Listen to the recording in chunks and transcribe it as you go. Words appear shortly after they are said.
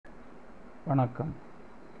வணக்கம்.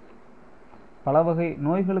 பல வகை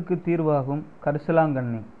நோய்களுக்கு தீர்வாகும்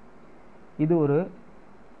கரிசலாங்கண்ணி. இது ஒரு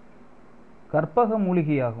கற்பக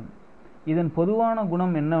மூலிகையாகும். இதன் பொதுவான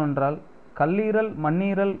குணம் என்னவென்றால், கல்லீரல்,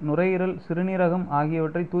 மண்ணீரல், நுரையீரல், சிறுநீரகம்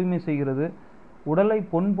ஆகியவற்றை தூய்மை செய்கிறது, உடலை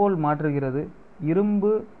பொன் போல் மாற்றுகிறது,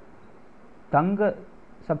 இரும்பு தங்க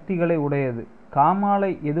சக்திகளை உடையது,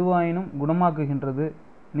 காமாலை எதுவாயினும் குணமாக்குகின்றது,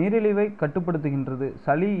 நீரிழிவை கட்டுப்படுத்துகின்றது,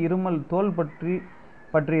 சளி, இருமல், தோல்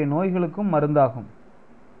பற்றிய நோய்களுக்கும் மருந்தாகும்.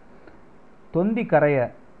 தொந்தி கரைய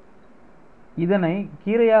இதனை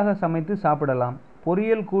கீரையாக சமைத்து சாப்பிடலாம்.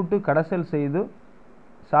 பொரியல், கூட்டு, கடைசல் செய்து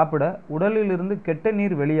சாப்பிட உடலிலிருந்து கெட்ட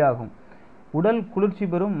நீர் வெளியாகும். உடல் குளிர்ச்சி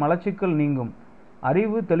பெறும், மலச்சிக்கல் நீங்கும்,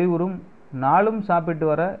 அறிவு தெளிவுறும், நாளும் சாப்பிட்டு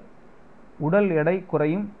வர உடல் எடை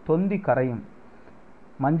குறையும், தொந்தி கரையும்.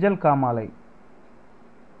 மஞ்சள் காமாலை.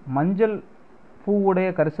 மஞ்சள் பூவுடைய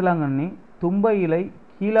கரிசலாங்கண்ணி, தும்பை இலை,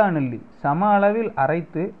 கீழா நெல்லி சம அளவில்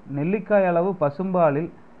அரைத்து நெல்லிக்காய் அளவு பசும்பாலில்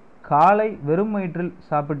காலை வெறும் வயிற்றில்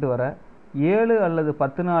சாப்பிட்டு வர 7 அல்லது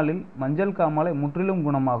 10 நாளில் மஞ்சள் காமாலை முற்றிலும்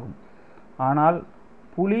குணமாகும். ஆனால்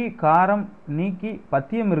புளி, காரம் நீக்கி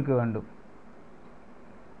பத்தியம் இருக்க வேண்டும்.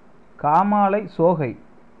 காமாலை சோகை.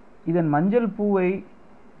 இதன் மஞ்சள் பூவை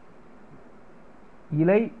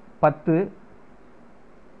இலை 10,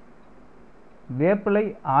 வேப்பிலை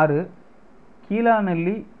 6, கீழா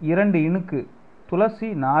நெல்லி 2 இனுக்கு, துளசி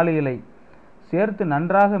 4 இலை சேர்த்து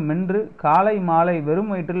நன்றாக மென்று காலை மாலை வெறும்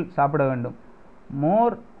வயிற்றில் சாப்பிட வேண்டும்.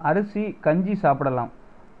 மோர், அரிசி, கஞ்சி சாப்பிடலாம்.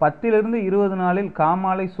 10 to 20 நாளில்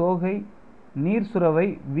காமாலை, சோகை, நீர் சுரவை,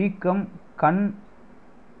 வீக்கம், கண்,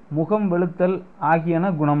 முகம் வெளுத்தல்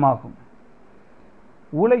ஆகியன குணமாகும்.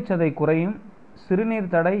 ஊளைச்சதை குறையும்,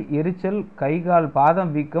 சிறுநீர் தடை, எரிச்சல், கைகால்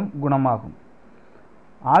பாதம் வீக்கம் குணமாகும்.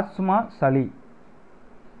 ஆஸ்துமா, சளி.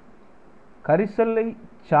 கரிசலை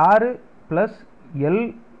சாறு பிளஸ் எள்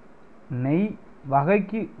நெய்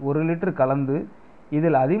வகைக்கு 1 லிட்டர் கலந்து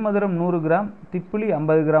இதில் அதிமதுரம் 100 கிராம், திப்பிலி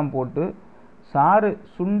 50 கிராம் போட்டு சாறு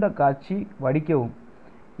சுண்ட காய்ச்சி வடிக்கவும்.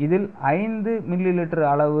 இதில் 5 மில்லி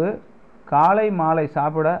அளவு காலை மாலை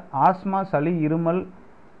சாப்பிட ஆஸ்மா, சளி, இருமல்,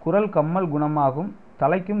 குரல் கம்மல் குணமாகும்.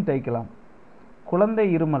 தலைக்கும் தேய்க்கலாம். குழந்தை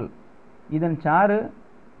இருமல். இதன் சாறு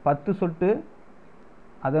 10 சொட்டு,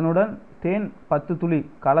 அதனுடன் தேன் 10 துளி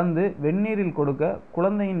கலந்து வெந்நீரில் கொடுக்க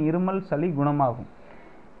குழந்தையின் இருமல், சளி குணமாகும்.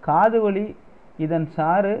 காது வலி. இதன்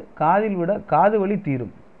சாறு காதில் விட காது வலி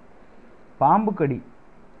தீரும். பாம்பு கடி.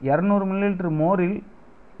 200 மில்லி மோரில்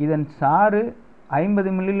இதன் சாறு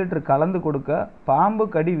 50 மில்லி கலந்து கொடுக்க பாம்பு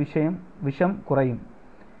கடி விஷம் குறையும்,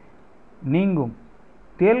 நீங்கும்.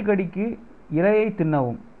 தேள் கடிக்கு இலையை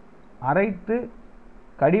தின்னவும், அரைத்து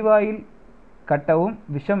கடிவாயில் கட்டவும்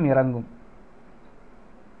விஷம் இறங்கும்.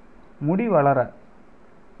 முடி வளர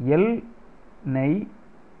எள் நெய்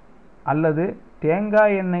அல்லது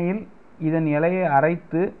தேங்காய் எண்ணெயில் இதன் இலையை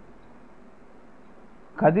அரைத்து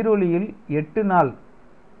கதிரொளியில் 8 நாள்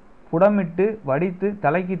புடமிட்டு வடித்து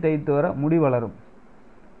தலைக்கு தேய்த்து வர முடி வளரும்.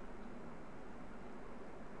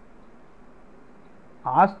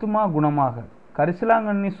 ஆஸ்துமா குணமாக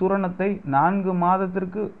கரிசலாங்கண்ணி சூரணத்தை 4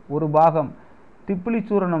 மாதத்திற்கு 1 பாகம் திப்பிலி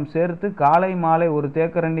சூரணம் சேர்த்து காலை மாலை 1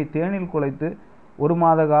 தேக்கரண்டி தேனில் குழைத்து 1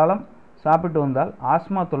 மாத காலம் சாப்பிட்டு வந்தால்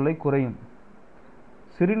ஆஸ்மா தொல்லை குறையும்.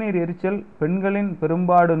 சிறுநீர் எரிச்சல். பெண்களின்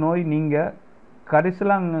பெரும்பாடு நோய் நீங்க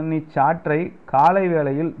கரிசலாங்கண்ணி சாற்றை காலை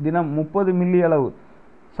வேளையில் தினம் 30 மில்லி அளவு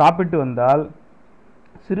சாப்பிட்டு வந்தால்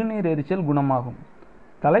சிறுநீர் எரிச்சல் குணமாகும்.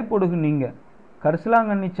 தலைப்பொடுகு நீங்க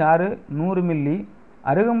கரிசலாங்கண்ணி சாறு 100 மில்லி,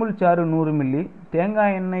 அருகம்புல் சாறு 100 மில்லி,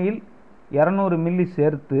 தேங்காய் எண்ணெயில் 200 மில்லி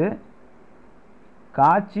சேர்த்து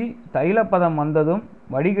காய்ச்சி தைலப்பதம் வந்ததும்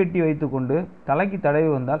வடிகட்டி வைத்துக்கொண்டு தலைக்கு தடவி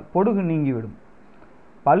வந்தால் பொடுகு நீங்கிவிடும்.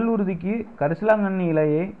 பல் உறுதிக்கு கரிசலாங்கண்ணி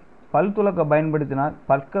இலையை பல் துலக்க பயன்படுத்தினால்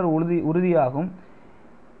பற்கள் உறுதியாகும்.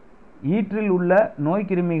 ஈற்றில் உள்ள நோய்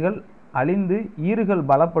கிருமிகள் அழிந்து ஈறுகள்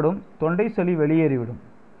பலப்படும், தொண்டை சளி வெளியேறிவிடும்.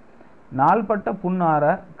 நாள்பட்ட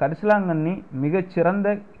புண்ணார கரிசலாங்கண்ணி மிகச்சிறந்த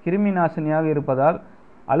கிருமி நாசினியாக இருப்பதால்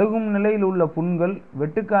அழுகும் நிலையில் உள்ள புண்கள்,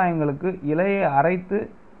 வெட்டுக்காயங்களுக்கு இலையை அரைத்து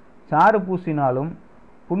சாறு பூசினாலும்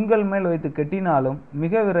புண்கள் மேல் வைத்து கெட்டினாலும்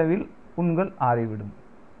மிக விரைவில் புண்கள் ஆறிவிடும்.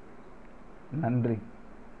 நன்றி.